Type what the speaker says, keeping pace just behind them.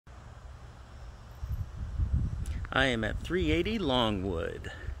I am at 380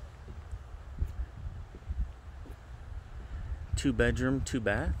 Longwood. 2-bedroom,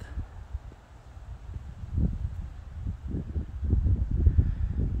 2-bath.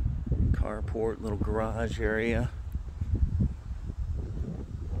 Carport, little garage area.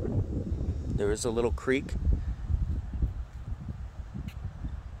 There is a little creek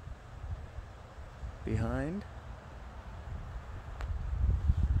behind.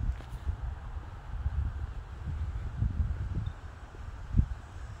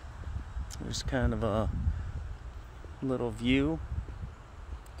 There's kind of a little view,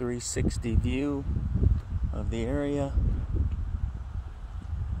 360 view of the area.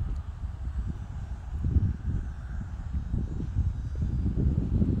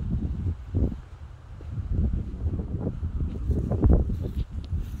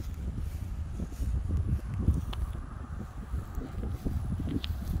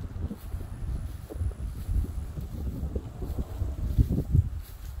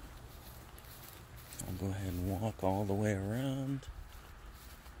 Go ahead and walk all the way around.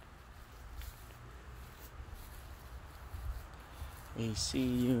 AC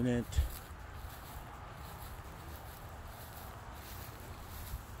unit.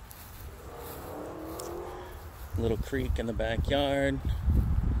 Little creek in the backyard.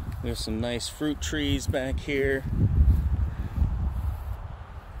 There's some nice fruit trees back here.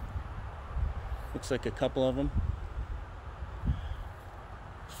 Looks like a couple of them.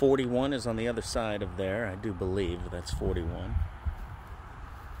 41 is on the other side of there. I do believe that's 41.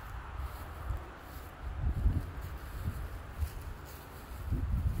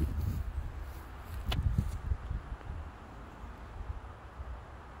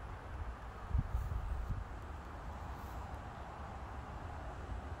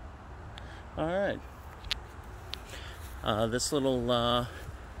 All right. This little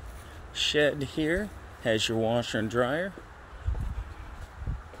shed here has your washer and dryer.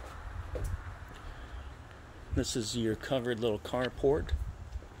 This is your covered little carport.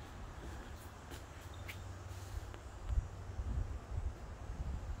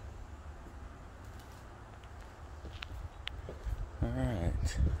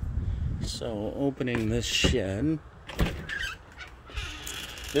 Alright, so opening this shed,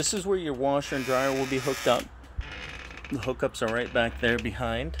 this is where your washer and dryer will be hooked up. The hookups are right back there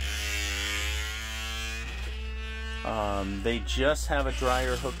behind. They just have a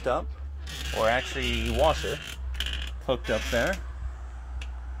dryer hooked up, or actually washer hooked up there,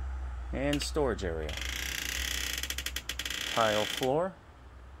 and storage area, tile floor,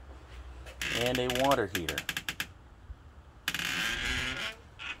 and a water heater.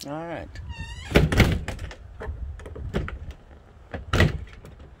 All right.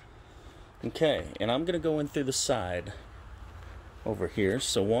 Okay, and I'm gonna go in through the side over here.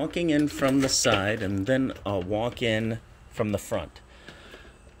 So walking in from the side, and then I'll walk in from the front.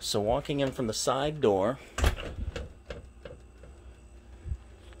 So walking in from the side door,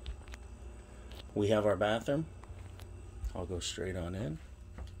 we have our bathroom. I'll go straight on in.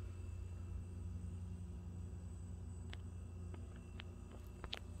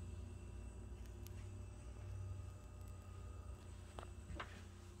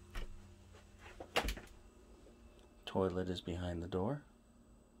 Toilet is behind the door.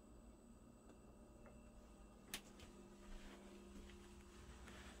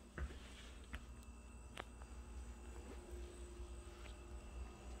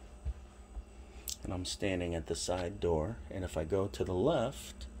 And I'm standing at the side door, and if I go to the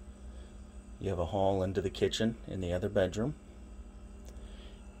left, you have a hall into the kitchen in the other bedroom.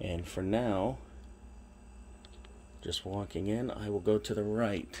 And for now, just walking in, I will go to the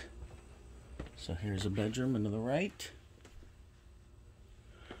right. So here's a bedroom into the right.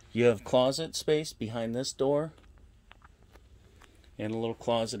 You have closet space behind this door, and a little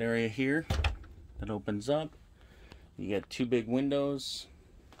closet area here that opens up. You get 2 big windows.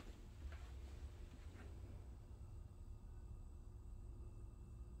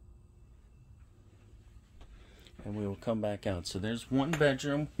 And we will come back out. So there's 1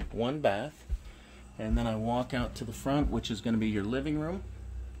 bedroom, 1 bath, and then I walk out to the front, which is going to be your living room.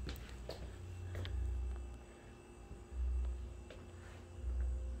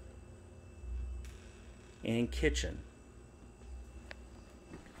 And kitchen.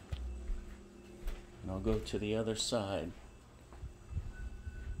 And I'll go to the other side.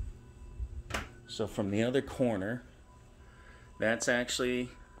 So from the other corner, that's actually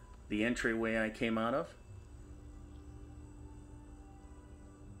the entryway I came out of.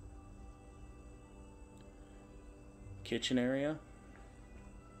 Kitchen area.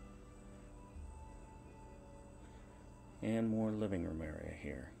 And more living room area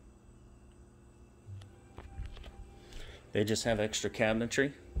here. They just have extra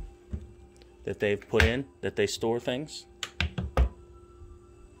cabinetry that they've put in, that they store things.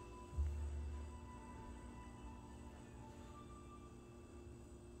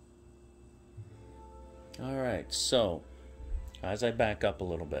 Alright, so as I back up a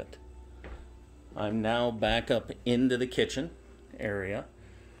little bit, I'm now back up into the kitchen area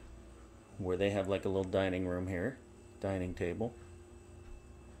where they have like a little dining room here, dining table.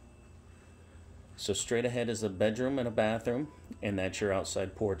 So straight ahead is a bedroom and a bathroom, and that's your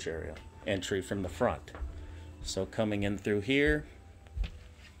outside porch area, entry from the front. So coming in through here,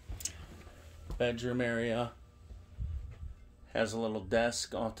 bedroom area, has a little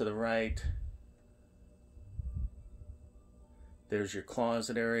desk off to the right. There's your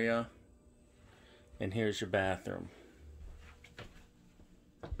closet area, and here's your bathroom.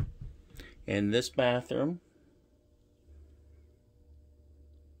 In this bathroom,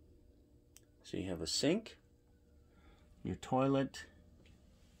 so you have a sink, your toilet,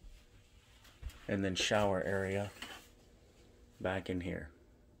 and then shower area back in here.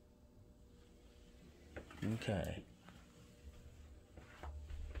 Okay.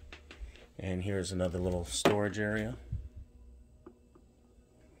 And here's another little storage area.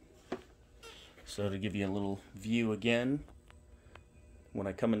 So to give you a little view again, when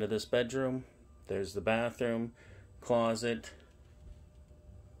I come into this bedroom, there's the bathroom, closet,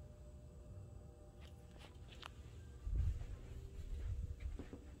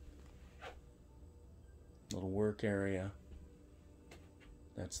 little work area.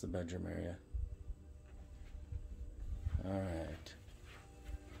 That's the bedroom area. Alright.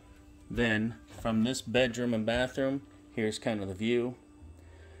 Then, from this bedroom and bathroom, here's kind of the view.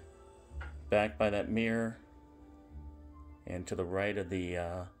 Back by that mirror, and to the right of the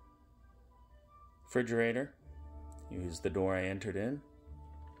refrigerator, is the door I entered in.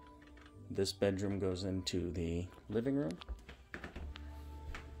 This bedroom goes into the living room.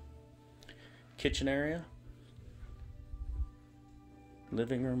 Kitchen area.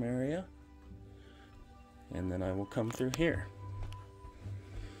 Living room area. And then I will come through here.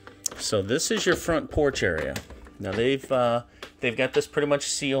 So this is your front porch area. Now they've got this pretty much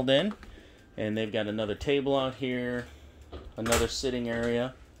sealed in, and they've got another table out here, another sitting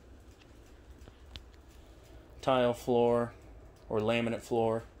area, tile floor or laminate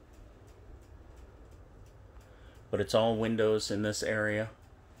floor, but it's all windows in this area.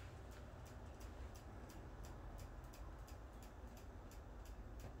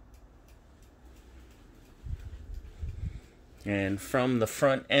 And from the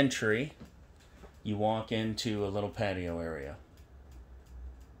front entry, you walk into a little patio area.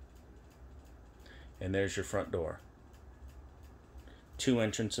 And there's your front door. 2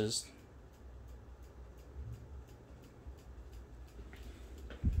 entrances.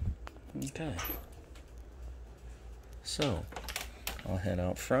 Okay. So, I'll head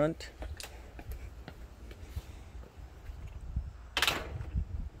out front.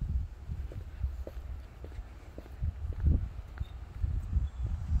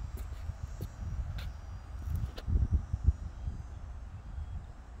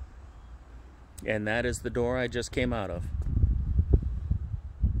 And that is the door I just came out of.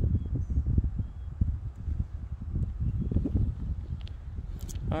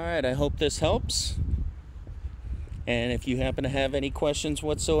 Alright, I hope this helps. And if you happen to have any questions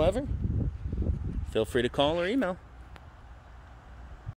whatsoever, feel free to call or email.